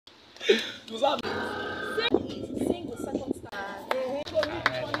Sing the second stanza.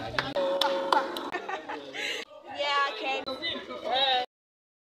 Yeah, Ken.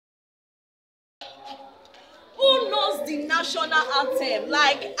 Who knows the national anthem?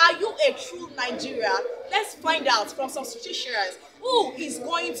 Like, are you a true Nigerian? Let's find out from some substitutions who is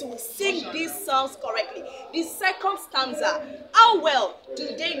going to sing these songs correctly. The second stanza. How well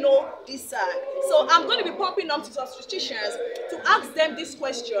do they know this song? So I'm going to be popping up to substitutions to ask them these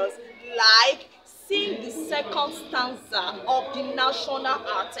questions like, sing the second stanza of the national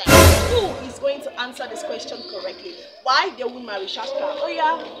anthem. Who is going to answer this question correctly? Why they will marry Shashka? Oh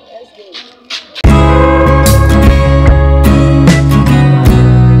yeah, let's go.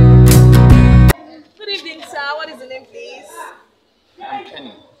 Good evening, sir. What is the name, please? I'm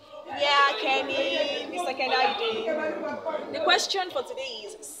Kenny. Yeah, Kenny. Mr. Kenny, how you doing? The question for today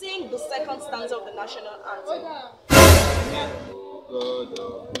is, sing the second stanza of the national anthem.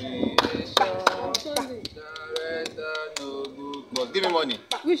 Give me money.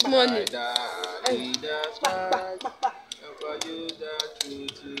 Which money?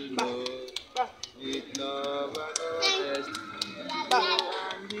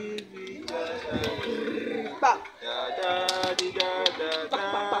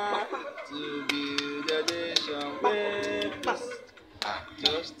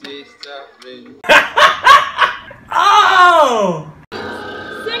 Oh!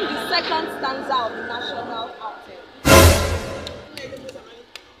 Sing the second stanza of the national anthem.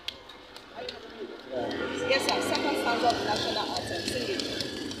 Yes, sir. Second stanza of the national anthem. Sing it.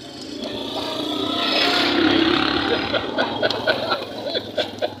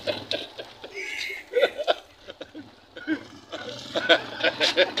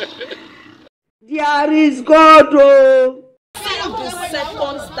 There is God. Oh. Sing the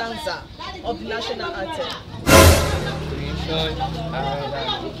second stanza of the national anthem.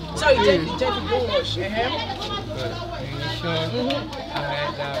 Sorry, gently, don't rush.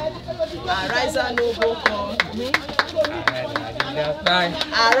 Arise and no go come.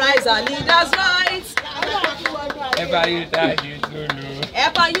 Arise and lead us right. Ever you that you to know.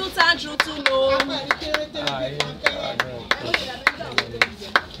 Ever you turn true to know.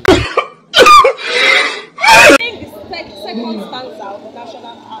 Sing the second stanza of the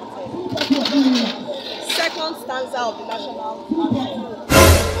national anthem. Second stanza of the national anthem.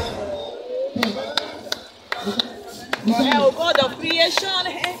 Oh God of creation,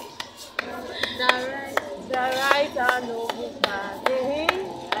 the right and noble path.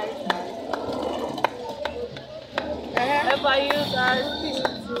 Ever use our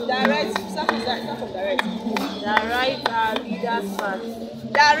direct, start from direct. The right and leaders path.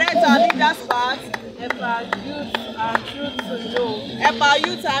 Direct and leaders path. Ever youth and truth to know. Ever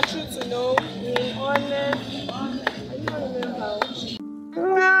youth and truth to know. In honest. I don't remember.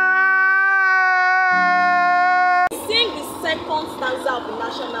 Sing the second stanza of the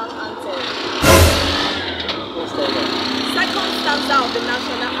national anthem. Second stanza of the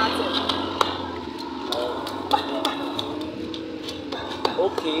national anthem.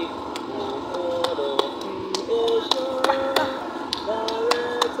 Okay.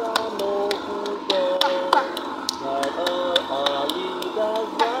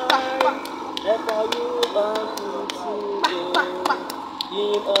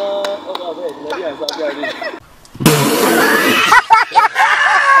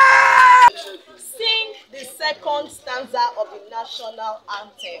 Sing the second stanza of the national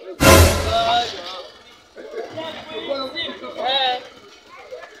anthem.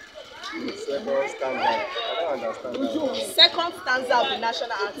 Second stanza. I don't understand. Second stanza of the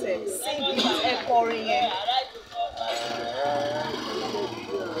national anthem. Sing it echoing.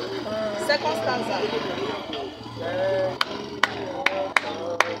 Second stanza.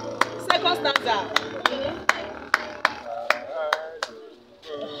 Second stanza.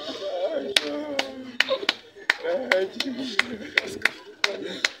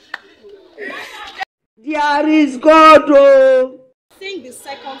 There is God. Oh. Sing the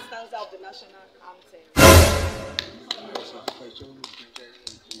second stanza of the national anthem.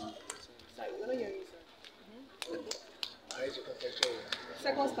 Sorry, we're not hearing you, sir.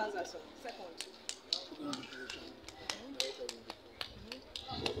 Second stanza, sir. Second.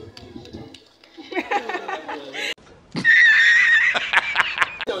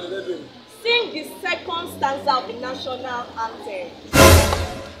 Sing the second stanza of the national anthem.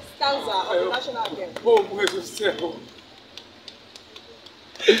 Stanza of the national anthem.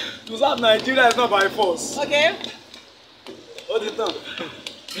 To serve Nigeria is not by force. Okay. Hold it down.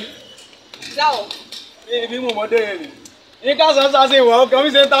 Ciao. Ibi mo mo de yen ni. Ní ká san sa se wa o kan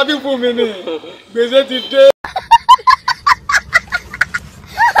mi se interview fún mi ni. Gbèsè ti dé.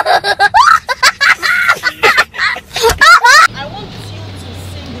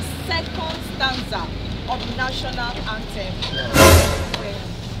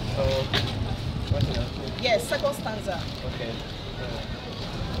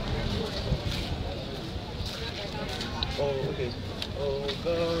 Oh, okay. Oh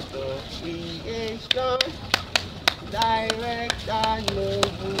God of creation, direct and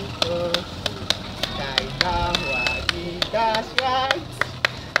noble God, guide our leaders right,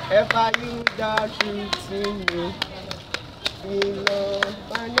 ever you the truth in me. In love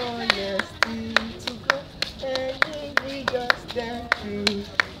and honesty to go, and we just stand true.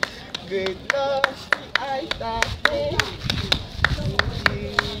 Great love, I thank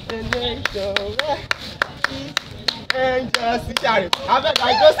the nation, and just share it. I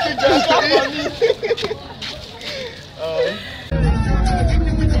just keep just for me.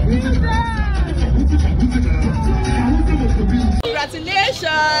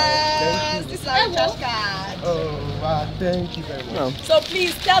 Congratulations! This is our recharge card. Oh, wow, thank you very much. So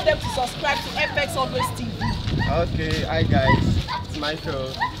please tell them to subscribe to Efexalways TV. Okay, hi guys, it's my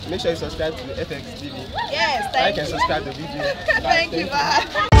show. Make sure you subscribe to the FX TV. Yes, I thank can you. subscribe to the video. Thank you,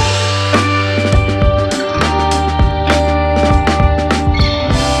 bye.